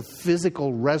kinds of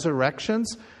physical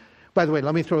resurrections? By the way,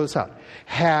 let me throw this out.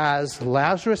 Has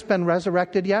Lazarus been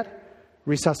resurrected yet?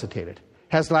 Resuscitated.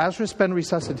 Has Lazarus been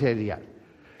resuscitated yet?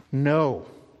 No,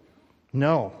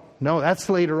 that's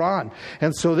later on.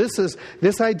 And so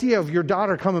this idea of your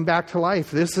daughter coming back to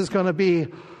life, this is going to be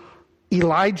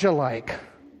Elijah-like,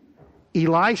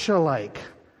 Elisha-like.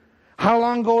 How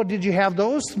long ago did you have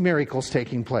those miracles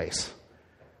taking place?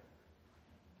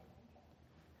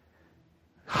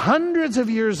 Hundreds of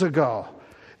years ago.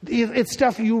 It's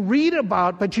stuff you read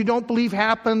about, but you don't believe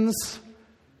happens.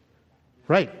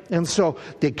 Right. And so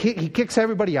he kicks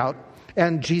everybody out.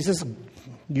 And Jesus,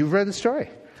 you've read the story.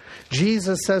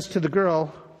 Jesus says to the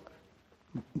girl,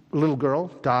 little girl,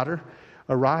 daughter,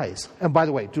 arise. And by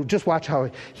the way, just watch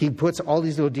how he puts all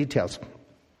these little details.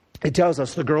 It tells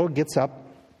us the girl gets up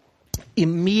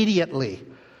immediately.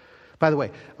 By the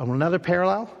way, another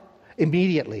parallel.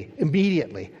 Immediately.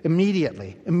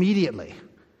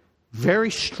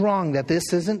 Very strong that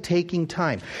this isn't taking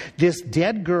time. This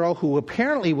dead girl who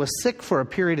apparently was sick for a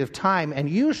period of time, and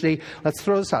usually, let's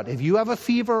throw this out. If you have a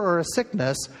fever or a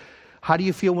sickness, how do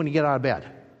you feel when you get out of bed?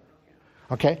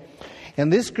 Okay?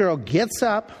 And this girl gets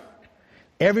up,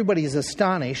 everybody's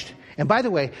astonished, and by the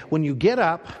way, when you get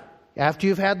up, after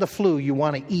you've had the flu, you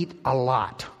want to eat a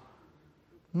lot.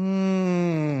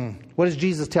 What does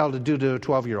Jesus tell her to do to a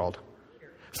 12-year-old?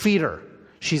 Feed her.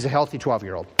 She's a healthy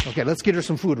 12-year-old. Okay, let's get her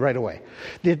some food right away.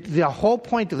 The whole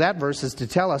point of that verse is to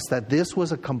tell us that this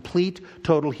was a complete,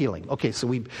 total healing. Okay, so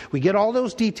we get all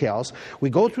those details. We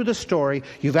go through the story.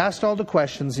 You've asked all the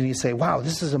questions, and you say, wow,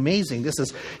 this is amazing. This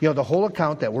is, the whole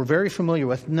account that we're very familiar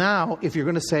with. Now, if you're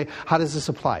going to say, how does this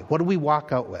apply? What do we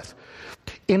walk out with?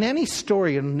 In any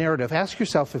story and narrative, ask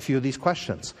yourself a few of these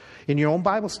questions. In your own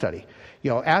Bible study,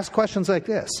 ask questions like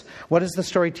this. What does the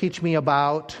story teach me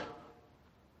about...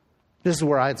 This is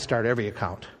where I'd start every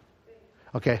account.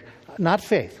 Okay? Not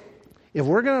faith. If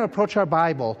we're going to approach our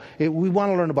Bible, we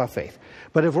want to learn about faith.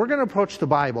 But if we're going to approach the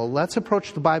Bible, let's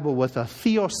approach the Bible with a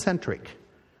theocentric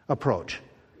approach.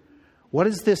 What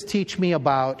does this teach me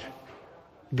about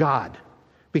God?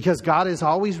 Because God is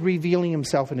always revealing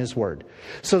himself in his word.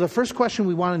 So the first question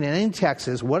we want in any text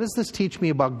is, what does this teach me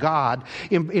about God?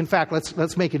 In fact,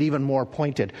 let's make it even more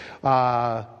pointed.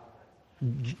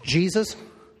 Jesus?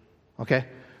 Okay?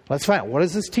 Let's find out, what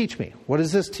does this teach me? What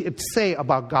does this say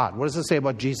about God? What does it say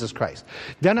about Jesus Christ?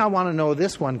 Then I want to know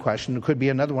this one question. It could be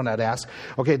another one I'd ask.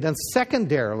 Okay, then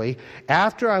secondarily,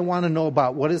 after I want to know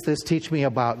about what does this teach me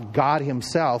about God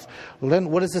himself, then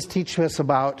what does this teach us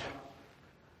about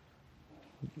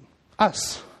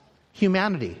us?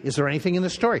 Humanity. Is there anything in the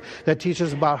story that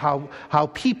teaches about how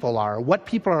people are, what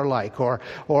people are like, or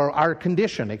our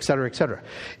condition, etc., etc.?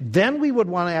 Then we would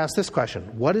want to ask this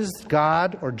question. What does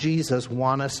God or Jesus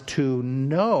want us to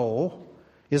know?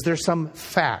 Is there some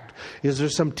fact? Is there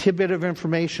some tidbit of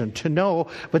information to know?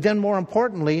 But then more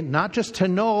importantly, not just to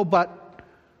know, but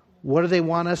what do they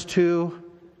want us to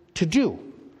do?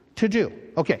 To do.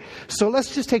 Okay, so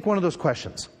let's just take one of those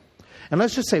questions. And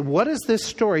let's just say, what does this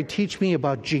story teach me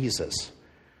about Jesus?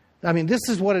 I mean, this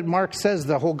is what Mark says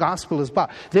the whole gospel is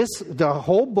about. The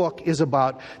whole book is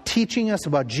about teaching us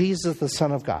about Jesus, the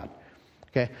Son of God.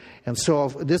 Okay? And so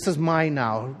this is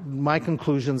my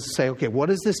conclusions say, okay, what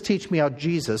does this teach me about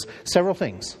Jesus? Several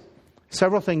things.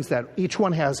 Several things that each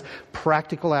one has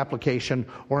practical application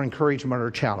or encouragement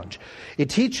or challenge. It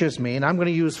teaches me, and I'm going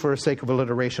to use for the sake of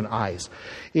alliteration, eyes.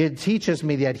 It teaches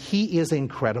me that he is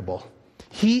incredible.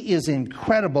 He is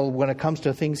incredible when it comes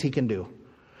to things he can do.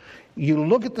 You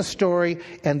look at the story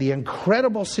and the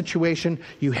incredible situation,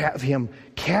 you have him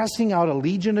casting out a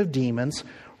legion of demons.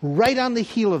 Right on the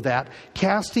heel of that,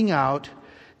 casting out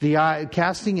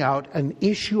casting out an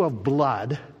issue of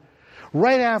blood.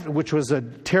 Right after, which was a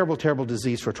terrible, terrible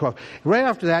disease for 12. Right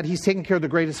after that, he's taking care of the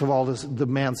greatest of all the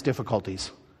man's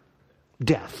difficulties.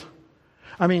 Death.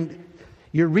 I mean,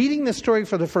 you're reading this story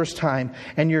for the first time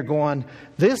and you're going,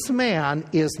 this man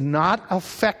is not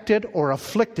affected or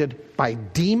afflicted by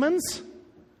demons.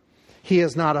 He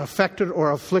is not affected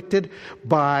or afflicted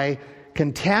by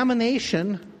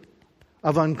contamination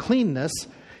of uncleanness.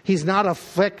 He's not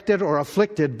affected or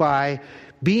afflicted by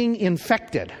being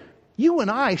infected. You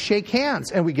and I shake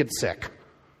hands and we get sick.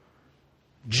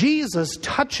 Jesus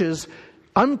touches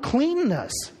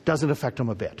uncleanness. Doesn't affect him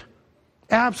a bit.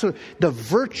 Absolutely. The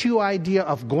virtue idea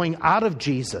of going out of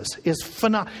Jesus is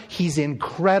phenomenal. He's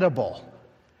incredible.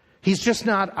 He's just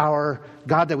not our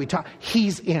God that we talk.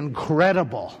 He's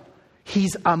incredible.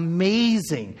 He's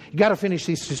amazing. You got to finish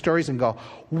these two stories and go,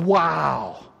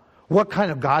 wow, what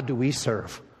kind of God do we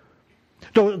serve?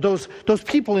 Those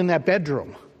people in that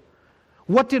bedroom.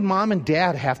 What did mom and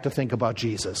dad have to think about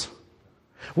Jesus?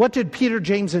 What did Peter,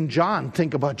 James, and John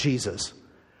think about Jesus?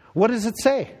 What does it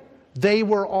say?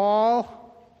 They're all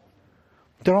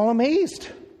amazed.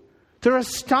 They're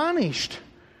astonished.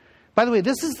 By the way,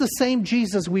 this is the same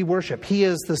Jesus we worship. He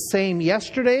is the same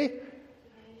yesterday,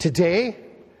 today,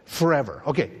 forever.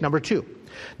 Okay, number two.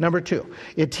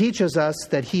 It teaches us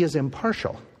that he is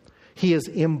impartial. He is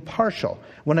impartial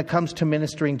when it comes to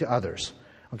ministering to others.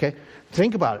 Okay?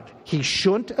 Think about it. He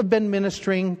shouldn't have been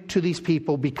ministering to these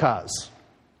people because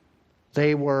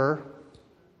they were...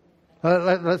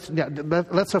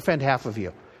 Let's offend half of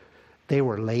you. They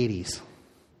were ladies.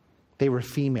 They were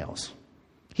females.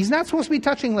 He's not supposed to be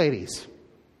touching ladies.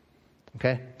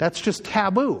 Okay? That's just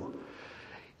taboo.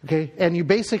 Okay? And you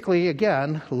basically,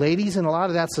 again, ladies in a lot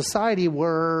of that society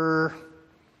were...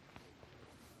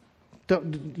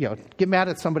 get mad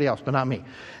at somebody else, but not me.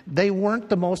 They weren't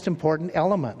the most important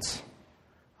elements.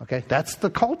 Okay? That's the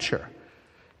culture.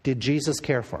 Did Jesus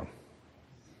care for them?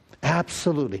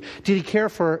 Absolutely. Did he care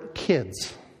for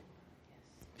kids?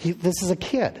 This is a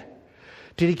kid.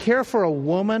 Did he care for a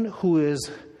woman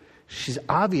she's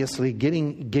obviously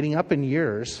getting up in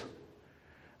years.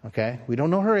 Okay? We don't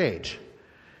know her age.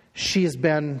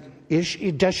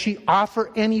 Does she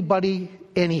offer anybody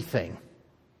anything?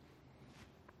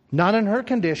 Not in her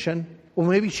condition. Well,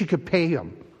 maybe she could pay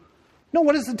him. No,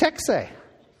 what does the text say?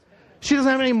 She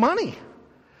doesn't have any money.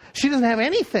 She doesn't have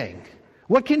anything.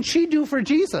 What can she do for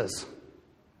Jesus?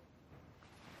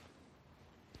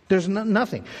 There's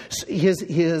nothing.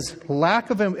 His lack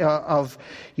of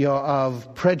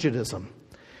prejudice.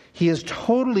 He is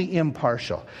totally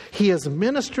impartial. He is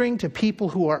ministering to people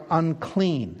who are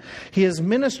unclean. He is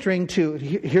ministering to...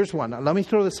 Here's one. Let me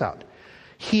throw this out.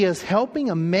 He is helping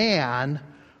a man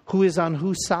who is on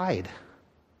whose side?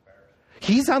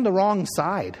 He's on the wrong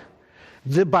side.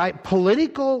 By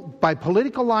political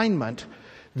alignment,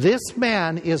 this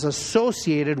man is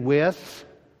associated with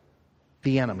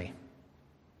the enemy.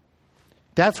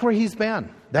 That's where he's been.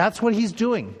 That's what he's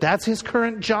doing. That's his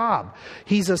current job.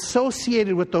 He's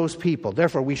associated with those people.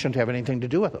 Therefore, we shouldn't have anything to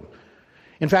do with them.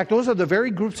 In fact, those are the very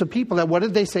groups of people that, what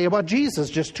did they say about Jesus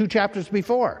just 2 chapters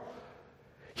before?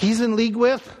 He's in league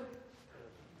with...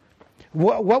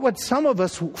 What would some of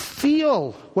us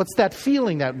feel? What's that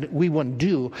feeling that we wouldn't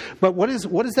do? But what is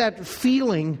that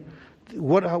feeling?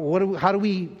 How do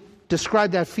we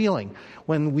describe that feeling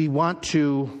when we want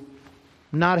to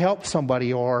not help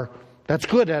somebody, or that's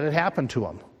good that it happened to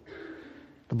them?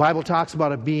 The Bible talks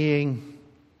about it being,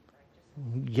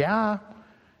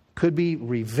 could be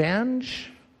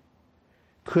revenge,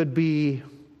 could be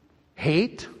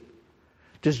hate.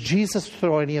 Does Jesus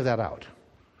throw any of that out?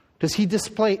 Does he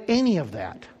display any of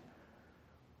that?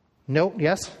 No,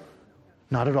 yes?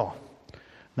 Not at all.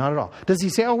 Not at all. Does he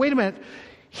say, oh, wait a minute,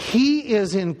 he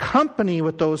is in company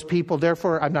with those people,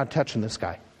 therefore I'm not touching this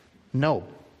guy? No.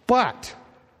 But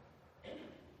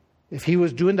if he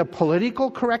was doing the political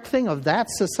correct thing of that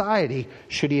society,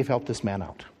 should he have helped this man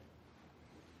out?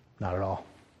 Not at all.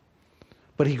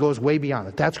 But he goes way beyond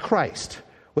it. That's Christ.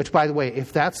 Which, by the way,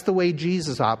 if that's the way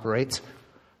Jesus operates,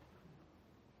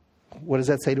 what does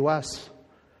that say to us?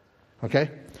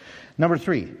 Okay? Number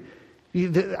 3.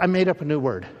 I made up a new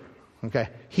word. Okay?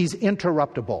 He's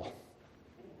interruptible.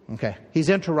 Okay? He's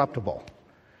interruptible.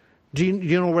 Do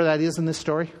you know where that is in this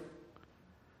story?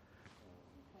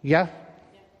 Yeah?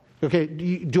 Okay,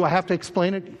 do I have to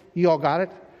explain it? You all got it?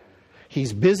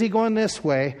 He's busy going this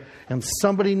way, and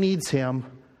somebody needs him.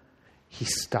 He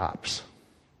stops.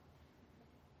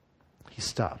 He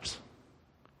stops.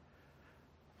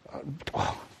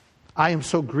 I am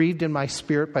so grieved in my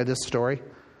spirit by this story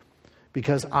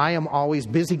because I am always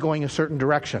busy going a certain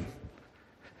direction.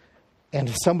 And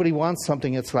if somebody wants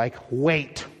something, it's like,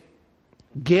 wait,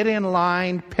 get in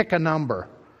line, pick a number,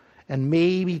 and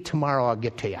maybe tomorrow I'll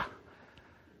get to you.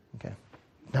 Okay,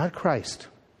 not Christ.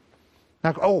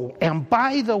 And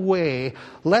by the way,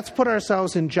 let's put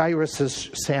ourselves in Jairus'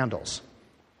 sandals.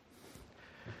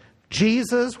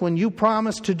 Jesus, when you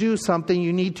promise to do something,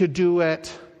 you need to do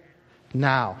it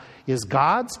now. Is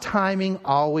God's timing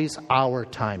always our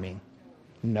timing?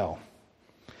 No.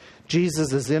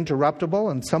 Jesus is interruptible,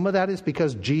 and some of that is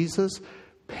because Jesus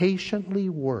patiently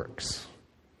works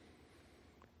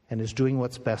and is doing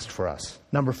what's best for us.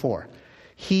 Number 4,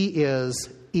 he is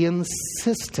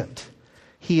insistent.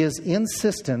 He is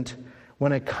insistent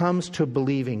when it comes to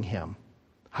believing him.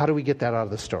 How do we get that out of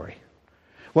the story?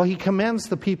 Well, he commends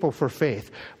the people for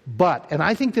faith. But, and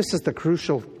I think this is the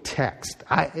crucial text,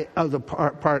 of the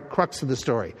crux of the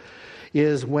story,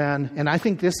 is when, and I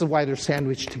think this is why they're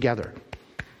sandwiched together.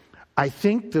 I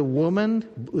think the woman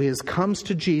comes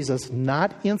to Jesus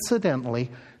not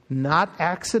incidentally, not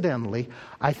accidentally.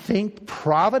 I think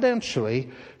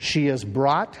providentially she is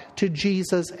brought to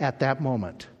Jesus at that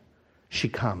moment. She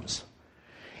comes.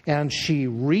 And she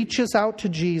reaches out to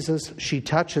Jesus. She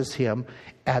touches him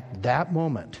at that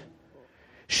moment.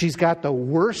 She's got the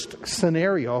worst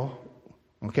scenario,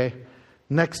 okay,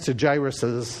 next to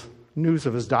Jairus' news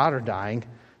of his daughter dying.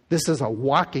 This is a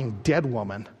walking dead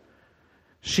woman.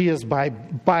 She is by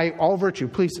all virtue,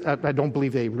 please, I don't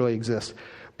believe they really exist,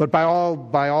 but by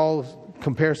all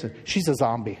comparison, she's a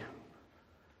zombie.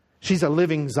 She's a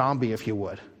living zombie, if you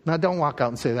would. Now, don't walk out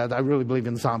and say that. I really believe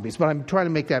in zombies, but I'm trying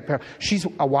to make that parallel. She's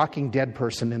a walking dead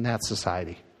person in that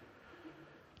society.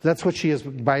 That's what she is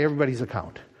by everybody's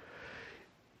account.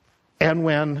 And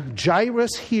when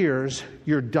Jairus hears,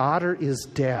 your daughter is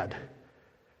dead,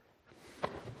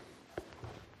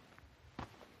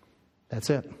 that's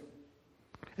it.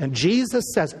 And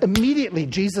immediately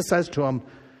Jesus says to him,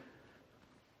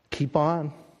 keep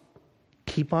on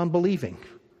believing.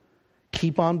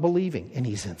 Keep on believing. And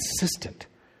he's insistent.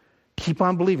 Keep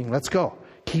on believing. Let's go.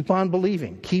 Keep on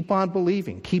believing. Keep on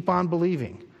believing. Keep on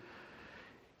believing.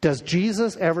 Does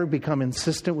Jesus ever become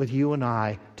insistent with you and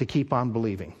I to keep on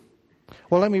believing?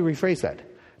 Well, let me rephrase that.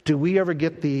 Do we ever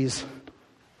get these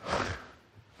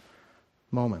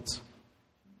moments?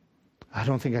 I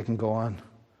don't think I can go on.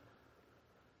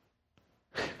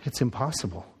 It's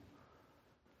impossible.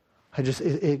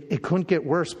 It couldn't get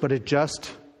worse, but it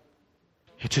just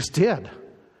did.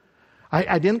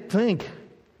 I didn't think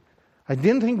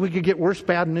we could get worse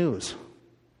bad news.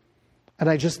 And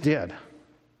I just did.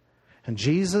 And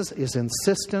Jesus is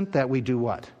insistent that we do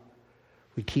what?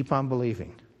 We keep on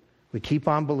believing. We keep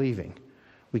on believing.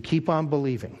 We keep on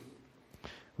believing.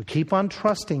 We keep on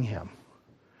trusting him.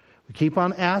 We keep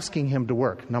on asking him to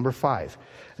work. Number 5.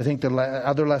 I think the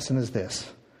other lesson is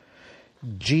this.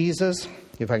 Jesus,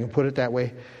 if I can put it that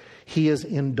way, he is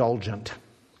indulgent.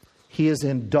 He is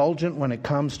indulgent when it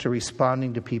comes to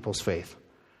responding to people's faith.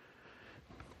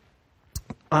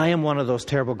 I am one of those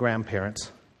terrible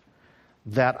grandparents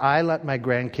that I let my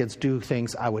grandkids do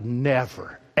things I would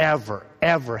never, ever,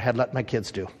 ever had let my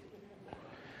kids do.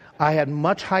 I had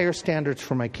much higher standards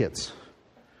for my kids.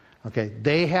 Okay,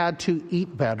 they had to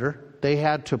eat better. They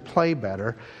had to play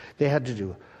better. They had to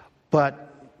do. But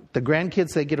the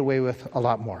grandkids, they get away with a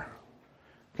lot more.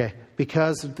 Okay,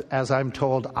 because as I'm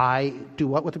told, I do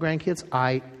what with the grandkids?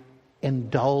 I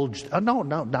indulge. Oh, no,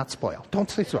 not spoil.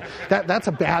 Don't say spoil. That's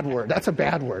a bad word. That's a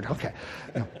bad word. Okay.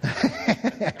 No.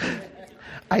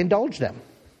 I indulge them.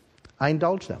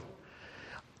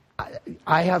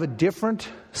 I have a different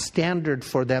standard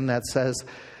for them that says,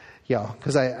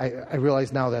 because I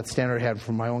realize now that standard I had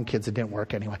for my own kids, it didn't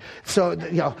work anyway. So,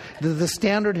 the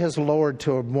standard has lowered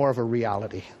to more of a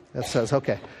reality that says,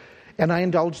 okay, and I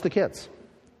indulge the kids.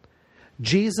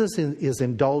 Jesus is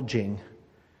indulging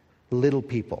little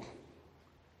people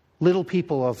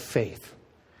of faith,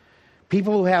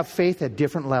 people who have faith at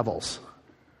different levels,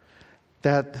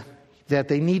 that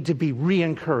they need to be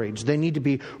re-encouraged. They need to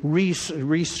be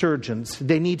resurgence.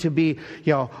 They need to be,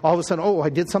 all of a sudden, I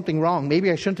did something wrong.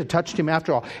 Maybe I shouldn't have touched him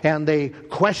after all. And they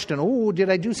question, did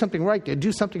I do something right? Did I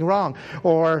do something wrong?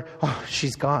 Or,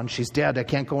 she's gone. She's dead. I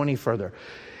can't go any further.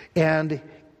 And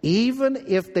even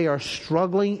if they are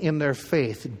struggling in their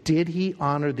faith, did he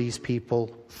honor these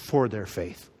people for their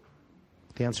faith?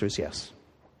 The answer is yes.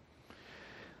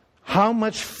 How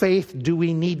much faith do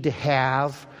we need to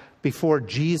have before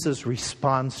Jesus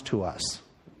responds to us?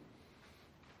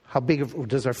 How big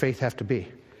does our faith have to be?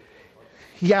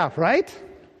 Yeah, right?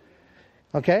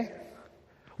 Okay.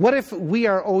 What if we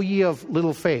are, O ye of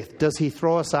little faith? Does he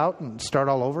throw us out and start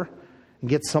all over and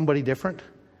get somebody different?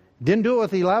 Didn't do it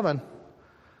with 11.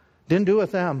 Didn't do it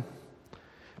with them.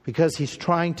 because he's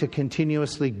trying to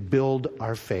continuously build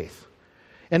our faith.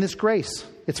 And it's grace.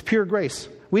 It's pure grace.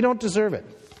 We don't deserve it.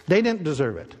 They didn't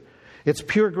deserve it. It's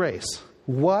pure grace.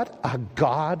 What a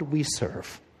God we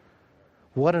serve.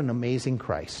 What an amazing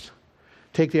Christ.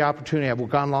 Take the opportunity. I've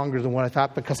gone longer than what I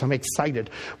thought because I'm excited.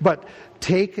 But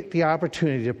take the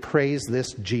opportunity to praise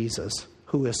this Jesus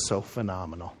who is so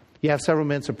phenomenal. You have several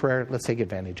minutes of prayer. Let's take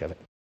advantage of it.